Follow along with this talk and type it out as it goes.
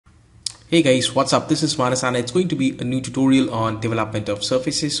Hey guys, what's up? This is Manas and it's going to be a new tutorial on development of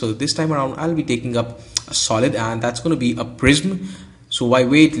surfaces. So this time around I'll be taking up a solid and that's going to be a prism. So why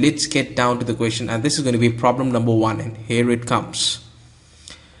wait, let's get down to the question, and this is going to be problem number 1, and here it comes.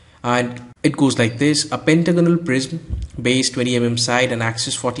 And it goes like this: a pentagonal prism, base 20 mm side and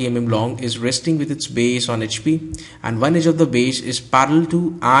axis 40 mm long, is resting with its base on HP and one edge of the base is parallel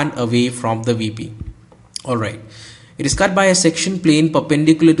to and away from the VP. Alright. It is cut by a section plane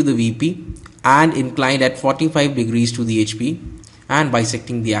perpendicular to the VP and inclined at 45 degrees to the HP and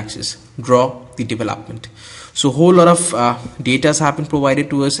bisecting the axis. Draw the development. So whole lot of data have been provided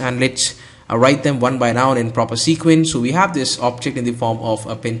to us, and let's write them one by one in proper sequence. So we have this object in the form of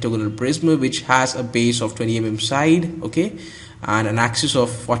a pentagonal prism which has a base of 20 mm side, okay, and an axis of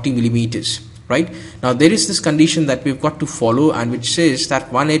 40 millimeters. Right now there is this condition that we've got to follow, and which says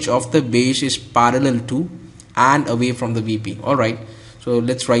that one edge of the base is parallel to and away from the VP. Alright, so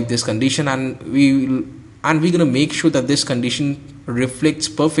let's write this condition, and we're gonna make sure that this condition reflects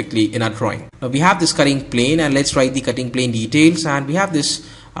perfectly in our drawing. Now we have this cutting plane, and let's write the cutting plane details. And we have this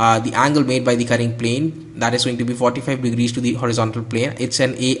the angle made by the cutting plane, that is going to be 45 degrees to the horizontal plane. It's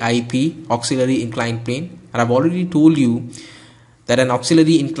an AIP, auxiliary inclined plane, and I've already told you that an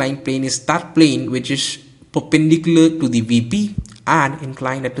auxiliary inclined plane is that plane which is perpendicular to the VP and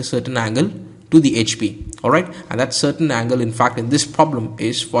inclined at a certain angle to the HP. Alright, and that certain angle in fact in this problem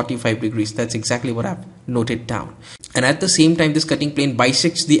is 45 degrees. That's exactly what I've noted down. And at the same time this cutting plane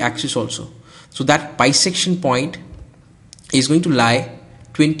bisects the axis also. So that bisection point is going to lie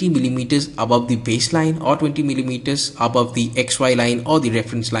 20 millimeters above the baseline or 20 millimeters above the XY line or the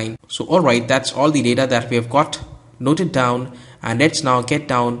reference line. So alright, that's all the data that we have got noted down, and let's now get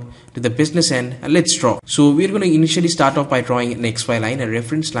down to the business end and let's draw. So we're going to initially start off by drawing an XY line, a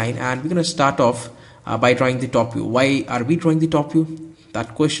reference line, and we're going to start off by drawing the top view. Why are we drawing the top view?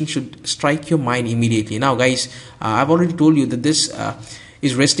 That question should strike your mind immediately. Now guys, I've already told you that this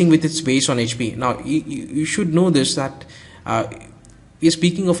is resting with its base on HP. Now you should know this, that we are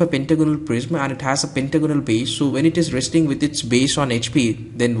speaking of a pentagonal prism and it has a pentagonal base. So when it is resting with its base on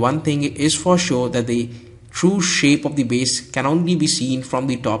HP, then one thing is for sure, that the true shape of the base can only be seen from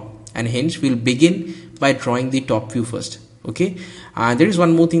the top, and hence we'll begin by drawing the top view first. Okay, and there is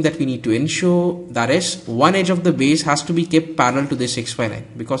one more thing that we need to ensure, that is one edge of the base has to be kept parallel to this XY line,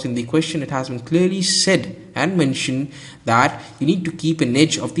 because in the question it has been clearly said and mentioned that you need to keep an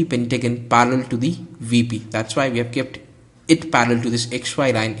edge of the pentagon parallel to the VP. That's why we have kept it parallel to this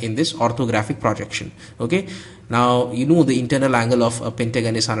XY line in this orthographic projection. Okay, now you know the internal angle of a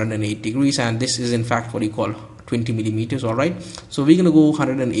pentagon is 108 degrees, and this is in fact what you call 20 millimeters. All right, so we're gonna go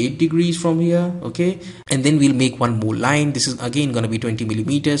 108 degrees from here. Okay, and then we'll make one more line. This is again gonna be 20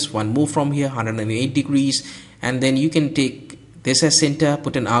 millimeters. One more from here, 108 degrees, and then you can take this as center,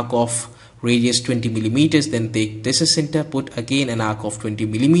 put an arc of radius 20 millimeters, then take this as center, put again an arc of 20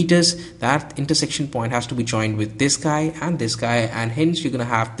 millimeters. That intersection point has to be joined with this guy, and hence you're gonna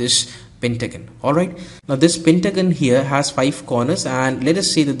have this pentagon. All right, now this pentagon here has 5 corners, and let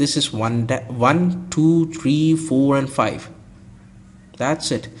us say that this is 1, 2, 3, 4 and 5.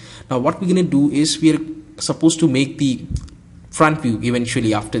 That's it. Now what we're gonna do is we are supposed to make the front view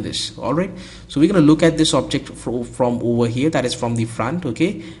eventually after this. All right, so we're going to look at this object from over here, that is from the front.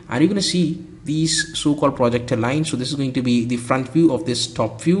 Okay, and you're going to see these so-called projector lines. So this is going to be the front view of this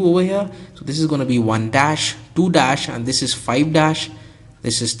top view over here. So this is going to be 1 dash, 2 dash, and this is 5 dash,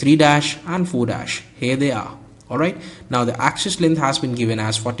 this is 3 dash and 4 dash. Here they are. All right, now the axis length has been given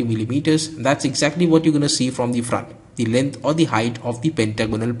as 40 millimeters, and that's exactly what you're going to see from the front, the length or the height of the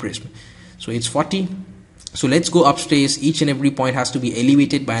pentagonal prism. So it's 40. So let's go upstairs. Each and every point has to be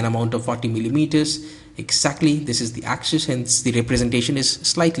elevated by an amount of 40 millimeters. Exactly, this is the axis, hence the representation is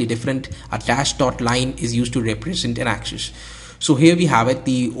slightly different. A dash dot line is used to represent an axis. So here we have it,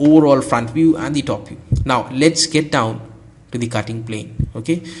 the overall front view and the top view. Now let's get down to the cutting plane.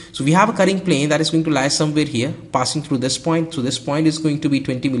 Okay, so we have a cutting plane that is going to lie somewhere here, passing through this point. So this point is going to be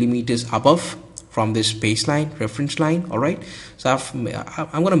 20 millimeters above from this baseline, reference line. All right, so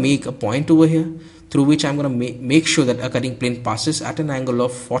I'm going to make a point over here through which I'm going to make sure that a cutting plane passes at an angle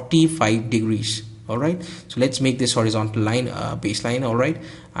of 45 degrees. All right, so let's make this horizontal line baseline. All right,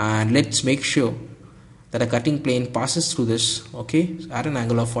 and let's make sure that a cutting plane passes through this, okay, at an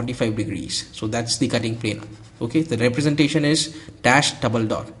angle of 45 degrees. So that's the cutting plane. Okay, the representation is dash double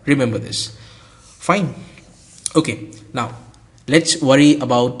dot. Remember this. Fine. Okay, now let's worry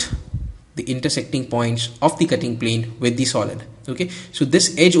about the intersecting points of the cutting plane with the solid. Okay, so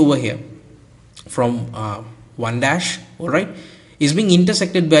this edge over here from 1 dash, all right, is being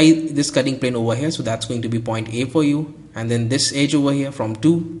intersected by this cutting plane over here. So that's going to be point A for you, and then this edge over here from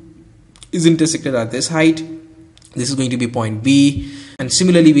 2 is intersected at this height. This is going to be point B, and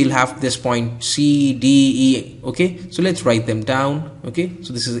similarly we'll have this point C, D, E. Okay, so let's write them down. Okay,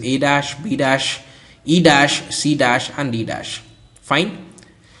 so this is A dash, B dash, E dash, C dash, and D dash. Fine.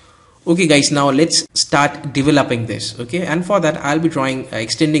 Okay guys, now let's start developing this. Okay, and for that I'll be drawing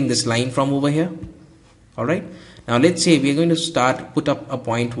extending this line from over here. All right, now let's say we're going to put up a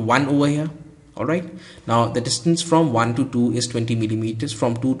point 1 over here. All right, now the distance from 1 to 2 is 20 millimeters,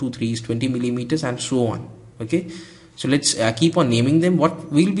 from 2 to 3 is 20 millimeters, and so on. Okay, so let's keep on naming them.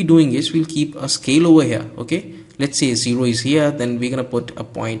 What we'll be doing is we'll keep a scale over here. Okay, let's say 0 is here, then we're gonna put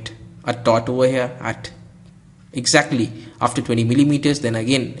a dot over here at exactly after 20 millimeters. Then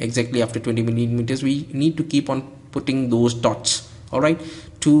again exactly after 20 millimeters we need to keep on putting those dots. All right,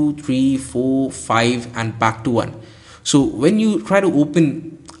 2, 3, 4, 5, and back to 1. So when you try to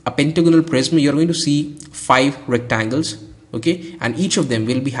open a pentagonal prism, you're going to see 5 rectangles. Okay, and each of them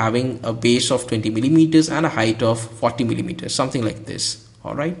will be having a base of 20 millimeters and a height of 40 millimeters, something like this.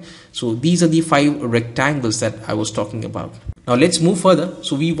 All right, so these are the 5 rectangles that I was talking about. Now let's move further.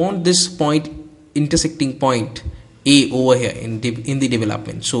 So we want this point, intersecting point A over here in the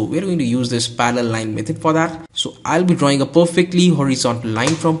development. So we're going to use this parallel line method for that. So I'll be drawing a perfectly horizontal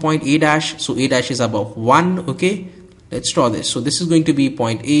line from point A dash. So A dash is above 1. Okay, let's draw this. So this is going to be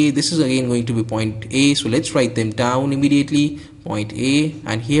point A, this is again going to be point A. So let's write them down immediately. Point A,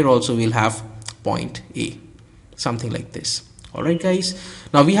 and here also we'll have point A, something like this. All right guys,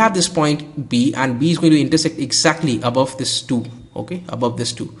 now we have this point B, and B is going to intersect exactly above this 2. Okay, above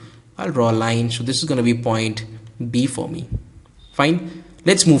this 2. I'll draw a line. So this is going to be point B for me. Fine,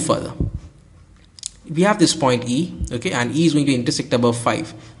 let's move further. We have this point E. Okay, and E is going to intersect above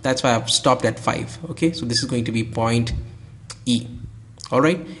 5. That's why I've stopped at 5. Okay, so this is going to be point E. All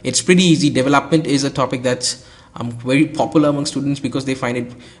right, it's pretty easy. Development is a topic that's very popular among students because they find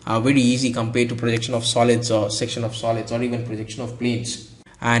it very easy compared to projection of solids or section of solids or even projection of planes.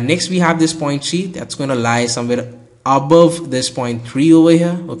 And next we have this point C that's going to lie somewhere above this point 3 over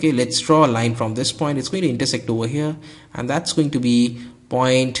here. Okay, let's draw a line from this point. It's going to intersect over here, and that's going to be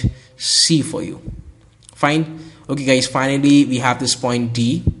point C for you. Fine. Okay guys, finally we have this point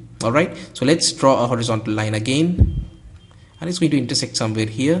D. All right, so let's draw a horizontal line again, and it's going to intersect somewhere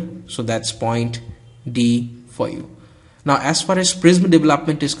here. So that's point D for you. Now as far as prism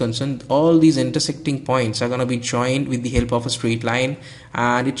development is concerned, all these intersecting points are going to be joined with the help of a straight line,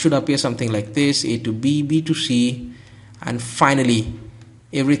 and it should appear something like this: A to B, B to C, and finally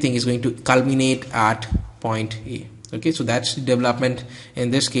everything is going to culminate at point A. Okay, so that's the development in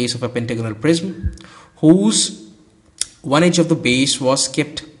this case of a pentagonal prism whose one edge of the base was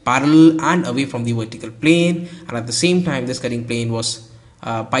kept parallel and away from the vertical plane, and at the same time this cutting plane was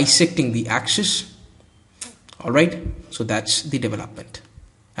bisecting the axis. All right, so that's the development,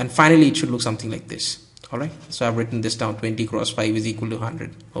 and finally it should look something like this. All right, so I've written this down: 20 cross 5 is equal to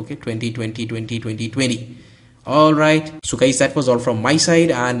 100. Okay, 20, 20, 20, 20, 20. All right, so guys, that was all from my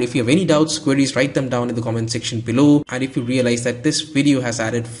side, and if you have any doubts, queries, write them down in the comment section below. And if you realize that this video has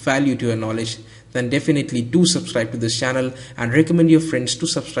added value to your knowledge, then definitely do subscribe to this channel and recommend your friends to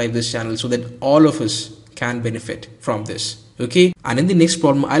subscribe this channel so that all of us can benefit from this. Okay, and in the next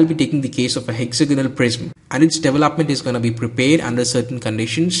problem I'll be taking the case of a hexagonal prism, and its development is going to be prepared under certain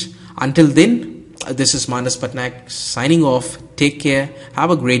conditions. Until then, this is Manas Patnaik signing off. Take care,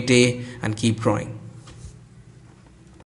 have a great day, and keep drawing.